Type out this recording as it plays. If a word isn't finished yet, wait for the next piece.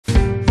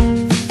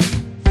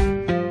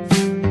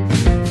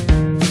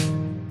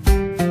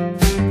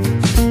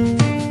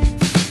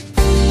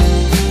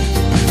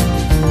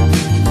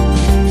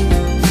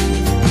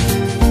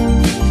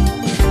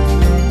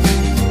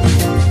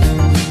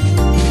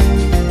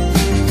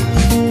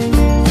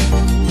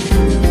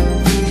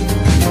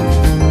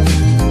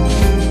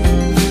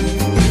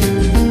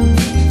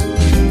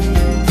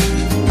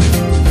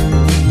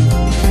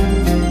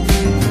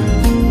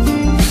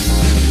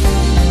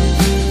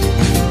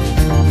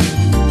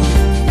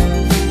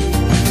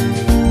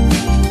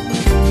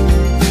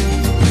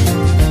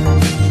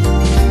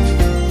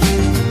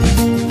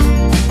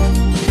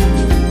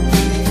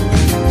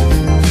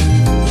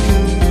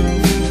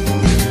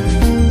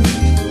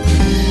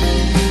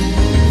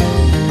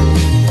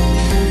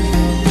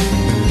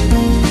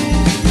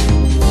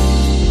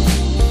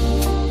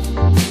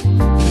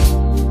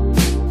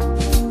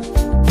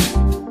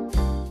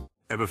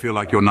Ever feel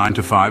like your 9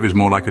 to 5 is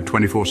more like a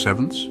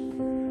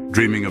 24/7?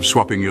 Dreaming of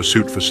swapping your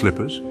suit for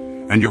slippers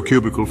and your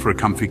cubicle for a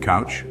comfy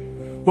couch?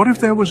 What if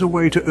there was a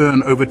way to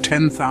earn over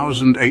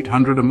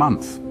 $10,800 a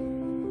month?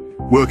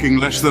 Working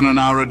less than an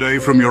hour a day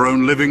from your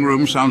own living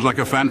room sounds like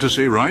a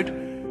fantasy, right?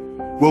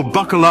 Well,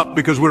 buckle up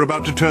because we're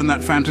about to turn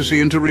that fantasy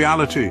into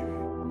reality.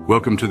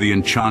 Welcome to the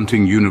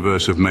enchanting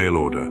universe of mail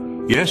order.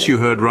 Yes, you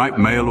heard right,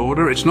 mail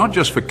order. It's not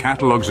just for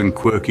catalogs and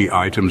quirky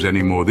items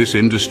anymore. This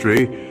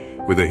industry,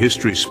 with a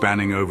history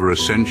spanning over a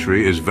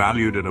century, is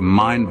valued at a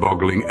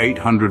mind-boggling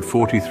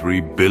 $843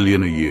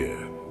 billion a year.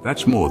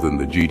 That's more than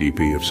the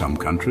GDP of some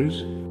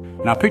countries.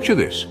 Now picture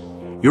this.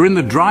 You're in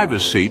the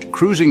driver's seat,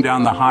 cruising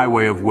down the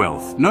highway of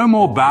wealth. No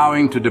more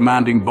bowing to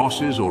demanding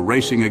bosses or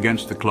racing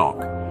against the clock.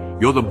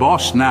 You're the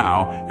boss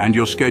now, and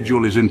your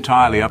schedule is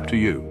entirely up to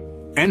you.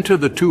 Enter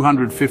the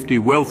 250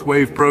 Wealth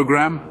Wave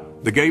program,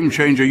 the game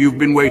changer you've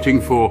been waiting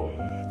for.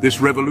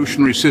 This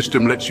revolutionary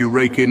system lets you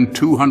rake in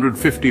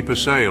 250 per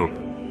sale.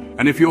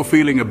 And if you're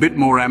feeling a bit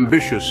more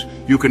ambitious,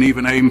 you can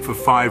even aim for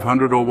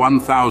 500 or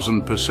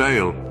 1,000 per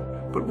sale.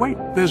 But wait,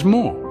 there's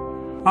more.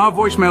 Our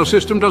voicemail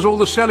system does all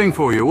the selling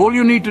for you. All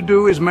you need to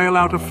do is mail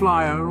out a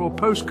flyer or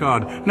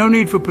postcard. No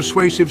need for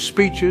persuasive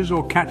speeches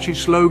or catchy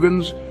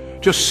slogans.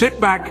 Just sit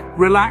back,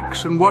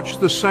 relax, and watch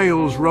the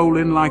sales roll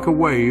in like a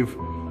wave.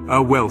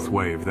 A wealth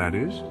wave, that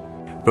is.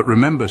 But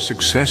remember,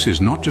 success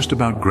is not just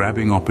about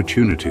grabbing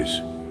opportunities.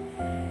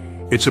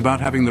 It's about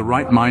having the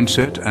right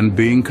mindset and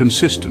being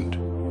consistent.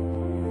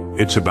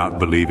 It's about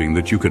believing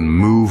that you can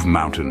move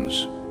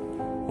mountains,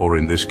 or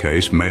in this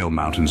case, mail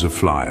mountains of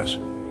flyers.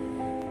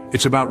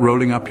 It's about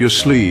rolling up your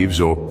sleeves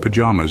or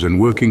pajamas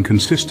and working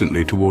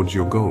consistently towards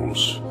your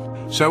goals.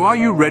 So are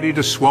you ready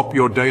to swap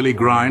your daily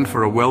grind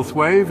for a wealth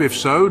wave? If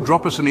so,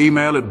 drop us an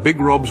email at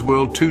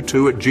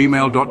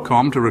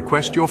bigrobsworld22@gmail.com to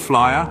request your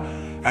flyer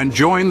and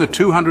join the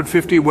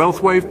 250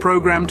 Wealth Wave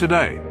program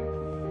today.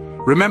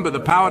 Remember, the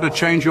power to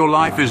change your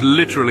life is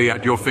literally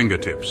at your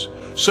fingertips.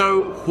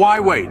 So why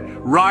wait?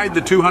 Ride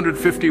the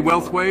 250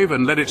 Wealth Wave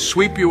and let it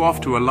sweep you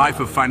off to a life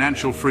of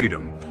financial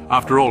freedom.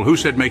 After all, who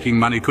said making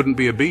money couldn't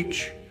be a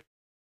beach?